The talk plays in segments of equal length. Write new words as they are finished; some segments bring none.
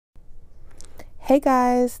Hey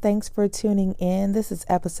guys, thanks for tuning in. This is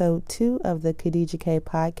episode 2 of the Khadija K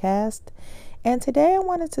podcast. And today I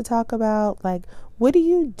wanted to talk about what do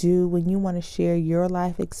you do when you want to share your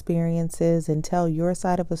life experiences and tell your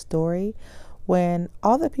side of a story when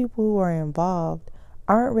all the people who are involved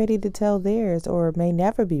aren't ready to tell theirs or may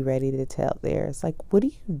never be ready to tell theirs? What do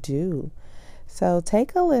you do? So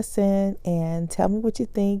take a listen and tell me what you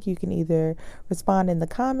think. You can either respond in the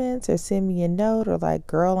comments or send me a note or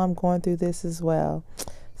girl, I'm going through this as well.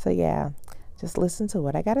 So yeah, just listen to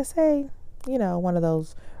what I got to say. One of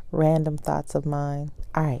those random thoughts of mine.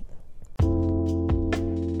 All right.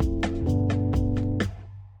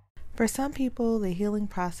 For some people, the healing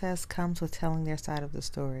process comes with telling their side of the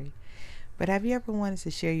story. But have you ever wanted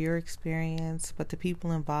to share your experience, but the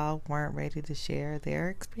people involved weren't ready to share their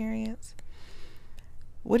experience?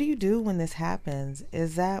 What do you do when this happens?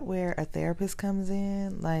 Is that where a therapist comes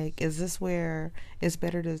in? Is this where it's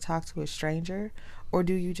better to talk to a stranger? Or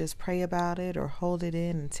do you just pray about it or hold it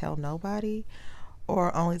in and tell nobody?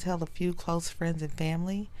 Or only tell a few close friends and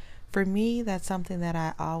family? For me, that's something that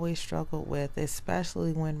I always struggled with,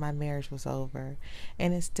 especially when my marriage was over.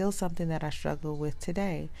 And it's still something that I struggle with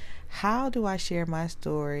today. How do I share my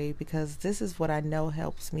story? Because this is what I know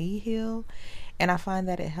helps me heal. And I find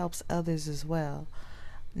that it helps others as well.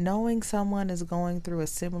 Knowing someone is going through a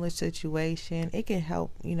similar situation, it can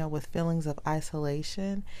help, with feelings of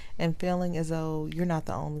isolation and feeling as though you're not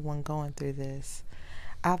the only one going through this.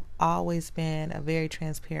 I've always been a very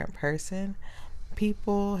transparent person.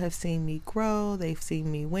 People have seen me grow, they've seen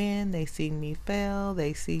me win, they've seen me fail,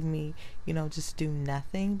 they see me, just do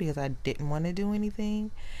nothing because I didn't want to do anything.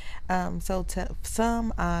 So to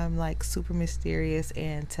some, I'm super mysterious,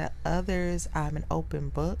 and to others, I'm an open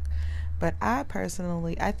book. But I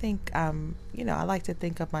personally, I think, I like to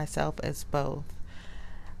think of myself as both.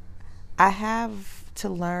 I have to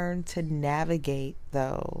learn to navigate,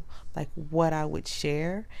 though, what I would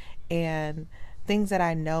share and things that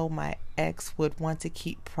I know my ex would want to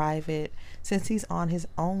keep private since he's on his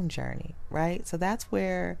own journey, right? So that's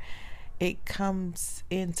where it comes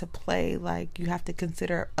into play. You have to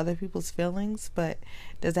consider other people's feelings, but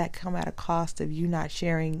does that come at a cost of you not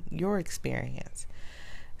sharing your experience?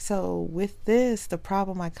 So with this, the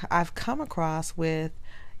problem I've come across with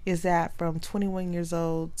is that from 21 years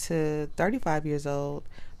old to 35 years old,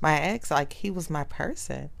 my ex, he was my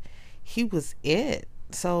person. He was it.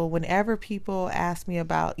 So whenever people ask me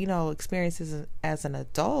about, experiences as an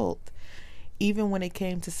adult, even when it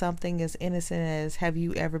came to something as innocent as, have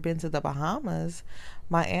you ever been to the Bahamas?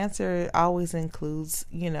 My answer always includes,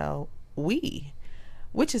 we.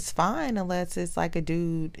 Which is fine unless it's a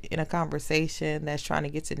dude in a conversation that's trying to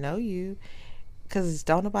get to know you. Because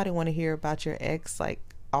don't nobody want to hear about your ex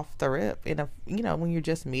off the rip when you're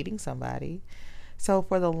just meeting somebody. So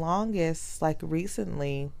for the longest,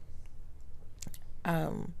 recently,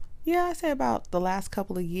 I say about the last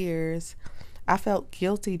couple of years, I felt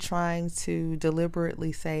guilty trying to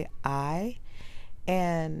deliberately say I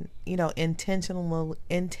and, intentionally,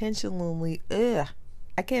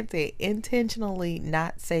 I can't say intentionally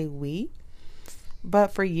not say we,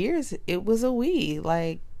 but for years it was a we.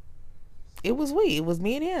 It was we. It was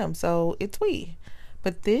me and him, so it's we.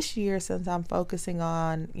 But this year, since I'm focusing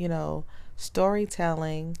on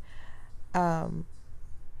storytelling, I'm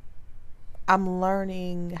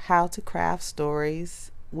learning how to craft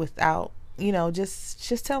stories without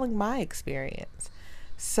just telling my experience.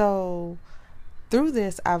 So through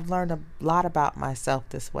this, I've learned a lot about myself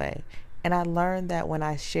this way. And I learned that when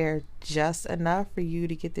I share just enough for you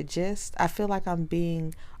to get the gist, I feel like I'm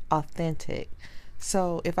being authentic.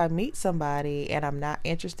 So if I meet somebody and I'm not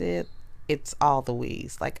interested, it's all the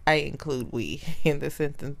we's. I include we in the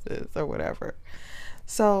sentences or whatever.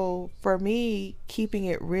 So for me, keeping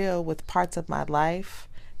it real with parts of my life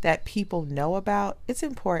that people know about, it's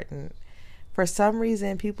important. For some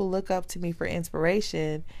reason, people look up to me for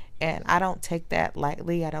inspiration, and I don't take that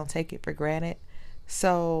lightly. I don't take it for granted.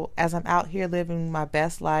 So as I'm out here living my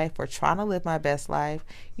best life or trying to live my best life,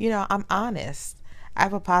 I'm honest. I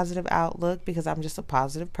have a positive outlook because I'm just a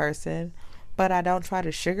positive person, but I don't try to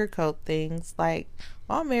sugarcoat things. My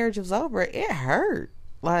marriage was over. It hurt.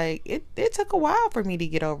 It took a while for me to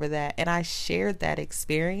get over that. And I shared that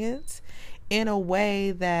experience in a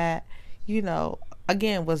way that,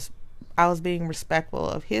 again, I was being respectful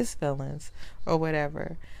of his feelings or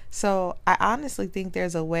whatever. So I honestly think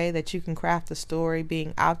there's a way that you can craft a story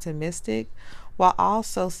being optimistic while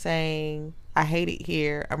also saying, I hate it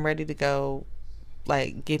here. I'm ready to go.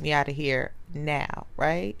 Get me out of here now.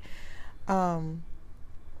 Right.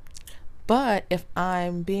 But if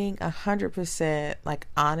I'm being 100%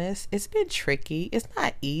 honest, it's been tricky. It's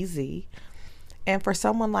not easy. And for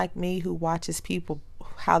someone like me who watches people,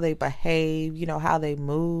 how they behave, how they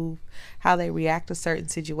move, how they react to certain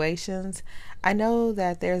situations, I know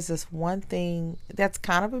that there's this one thing that's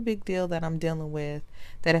kind of a big deal that I'm dealing with,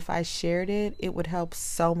 that if I shared it, it would help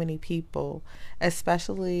so many people,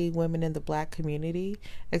 especially women in the Black community,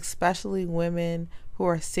 especially women who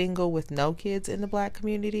are single with no kids in the Black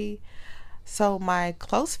community. So my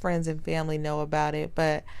close friends and family know about it,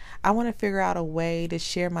 but I want to figure out a way to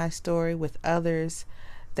share my story with others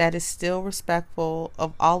that is still respectful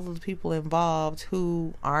of all of the people involved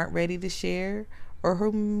who aren't ready to share or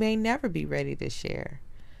who may never be ready to share.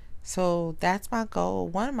 So that's my goal.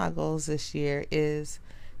 One of my goals this year is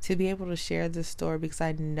to be able to share this story because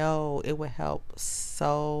I know it would help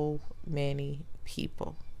so many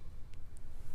people.